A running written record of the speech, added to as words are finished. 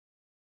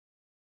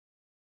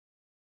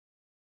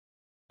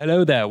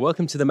Hello there,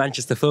 welcome to the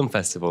Manchester Film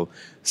Festival.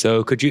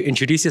 So could you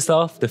introduce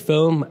yourself, the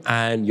film,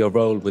 and your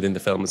role within the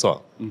film as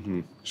well?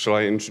 Shall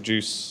I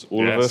introduce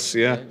all of us?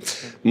 Yeah.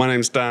 My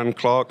name's Dan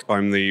Clark.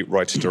 I'm the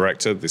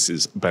writer-director. This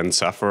is Ben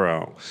Saffer,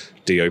 our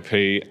DOP,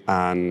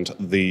 and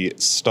the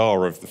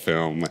star of the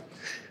film,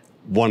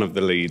 one of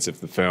the leads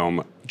of the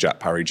film, Jack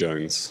Parry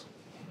Jones.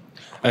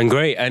 And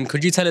great, and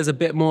could you tell us a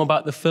bit more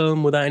about the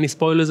film without any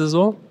spoilers as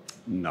well?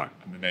 No.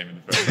 And the name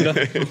of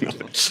the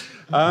film.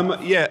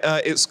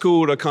 It's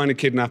called A Kind of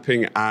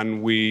Kidnapping,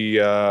 and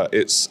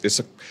it's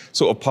a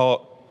sort of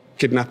part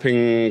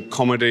kidnapping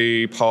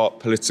comedy, part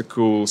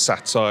political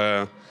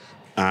satire,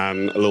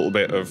 and a little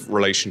bit of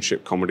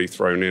relationship comedy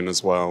thrown in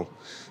as well.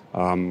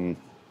 It's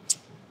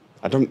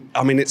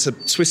a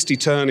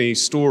twisty-turny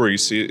story,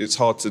 so it's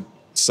hard to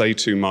say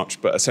too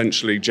much, but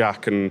essentially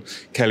Jack and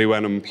Kelly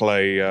Wenham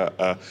play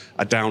a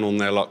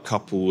down-on-their-luck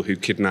couple who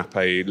kidnap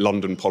a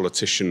London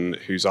politician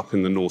who's up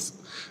in the north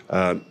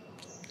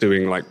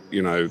doing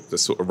the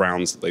sort of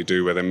rounds that they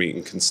do where they're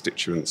meeting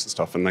constituents and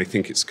stuff, and they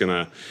think it's going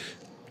to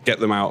get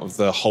them out of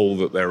the hole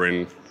that they're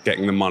in,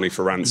 getting the money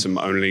for ransom,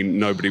 only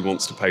nobody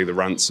wants to pay the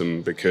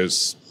ransom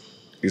because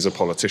he's a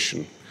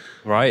politician.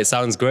 Right, it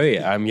sounds great.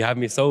 You have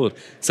me sold.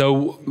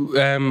 So,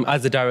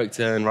 as a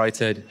director and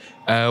writer,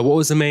 what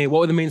were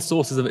the main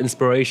sources of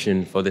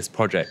inspiration for this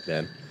project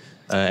then?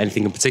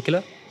 Anything in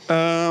particular?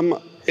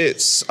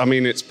 It's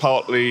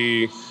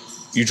partly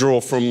you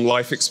draw from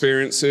life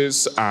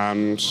experiences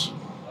and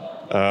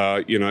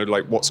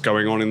what's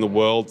going on in the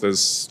world.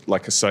 There's,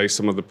 like I say,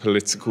 some of the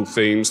political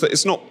themes. That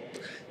it's not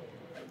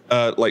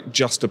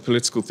just a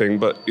political thing,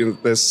 but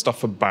there's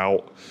stuff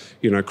about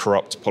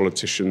corrupt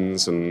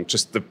politicians and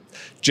just the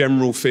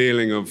general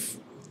feeling of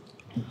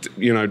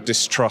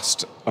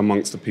distrust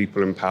amongst the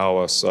people in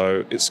power.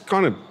 So it's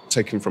kind of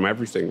taken from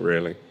everything,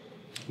 really.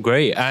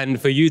 Great. And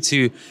for you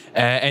two,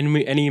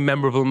 any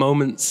memorable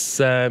moments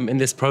in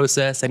this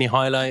process? Any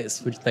highlights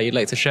that you'd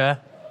like to share?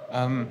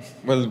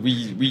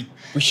 We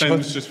shot.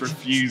 Ben's just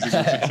refusing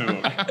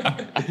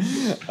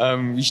to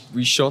talk.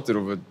 We shot it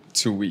over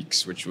 2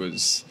 weeks, which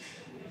was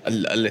a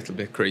little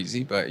bit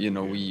crazy, but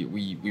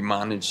we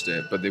managed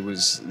it. But there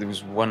was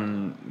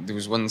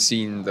one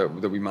scene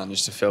that we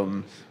managed to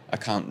film. I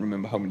can't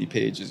remember how many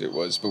pages it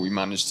was, but we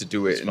managed to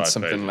do it in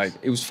something like,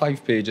 it was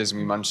 5 pages, and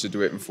we managed to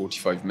do it in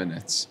 45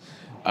 minutes.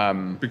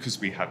 Because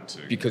we had to.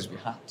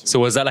 So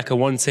was that like a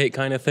one take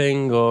kind of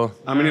thing, or?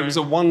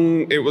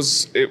 It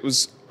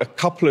was a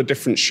couple of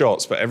different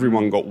shots, but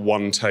everyone got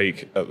one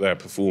take at their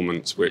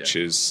performance, which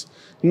is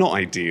not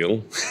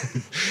ideal.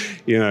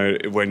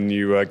 When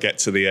you get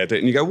to the edit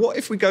and you go, what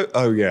if we go,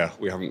 oh yeah,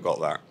 we haven't got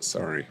that,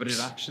 sorry. But it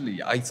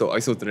actually, I thought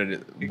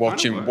that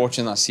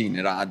watching that scene,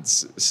 it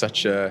adds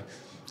such a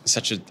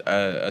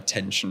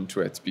tension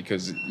to it,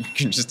 because you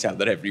can just tell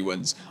that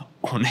everyone's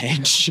on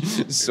edge.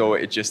 So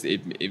it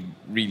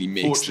really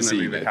makes the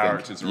scene. The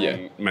characters are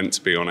all meant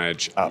to be on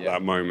edge at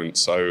that moment.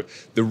 So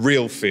the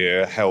real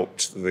fear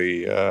helped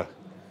the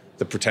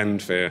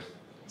pretend fear.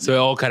 So it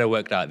all kind of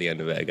worked out at the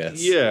end of it, I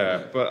guess.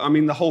 Yeah, but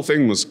the whole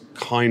thing was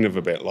kind of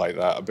a bit like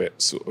that, a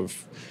bit sort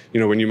of,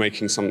 when you're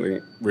making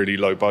something really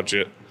low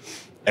budget,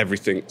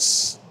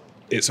 it's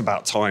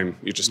about time.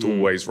 You're just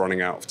always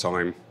running out of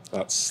time.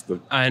 That's the...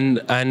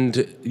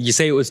 And you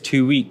say it was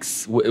 2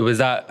 weeks. Was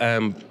that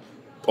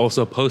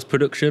also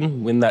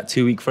post-production in that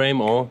 2 week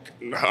frame, or?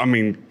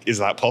 Is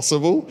that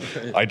possible?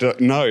 I don't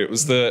know. It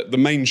was the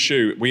main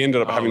shoot. We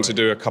ended up having to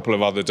do a couple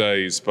of other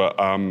days, but...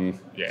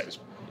 it was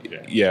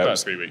about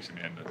 3 weeks in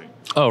the end, I think.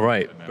 Oh,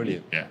 right. Then,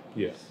 brilliant. Yeah.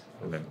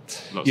 And then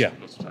lots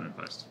of time in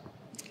post.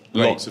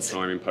 Lots of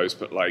time in post,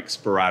 but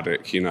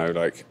sporadic,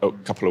 a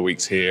couple of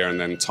weeks here and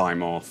then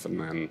time off, and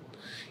then...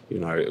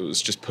 it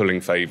was just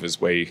pulling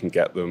favours where you can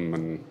get them,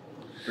 and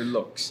it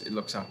looks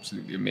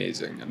absolutely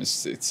amazing, and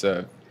it's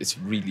a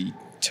really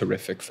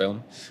terrific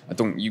film. I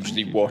don't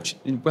usually watch.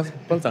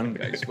 Well done,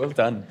 guys. Well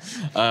done.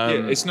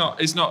 It's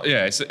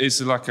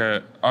like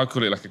I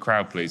call it like a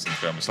crowd pleasing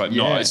film. It's like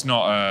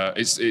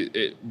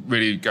it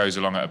really goes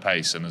along at a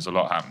pace, and there's a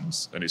lot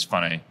happens, and it's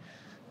funny,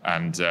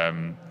 and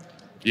and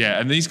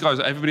these guys,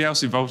 everybody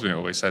else involved in it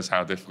always says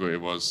how difficult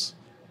it was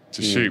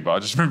to shoot, but I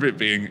just remember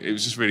it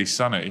was just really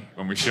sunny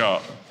when we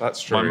shot.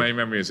 That's true. My main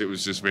memory is it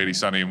was just really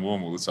sunny and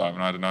warm all the time,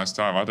 and I had a nice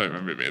time. I don't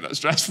remember it being that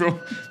stressful,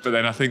 but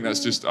then I think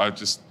that's just, I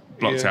just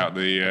blocked out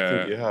the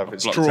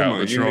it's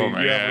trauma.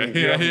 Trauma.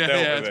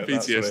 It's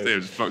PTSD.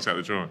 It just blocked out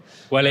the trauma.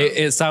 Well,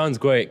 it sounds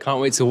great.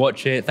 Can't wait to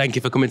watch it. Thank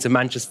you for coming to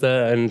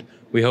Manchester, and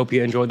we hope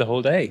you enjoyed the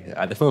whole day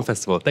at the film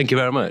festival. Thank you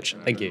very much.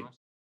 Thank you.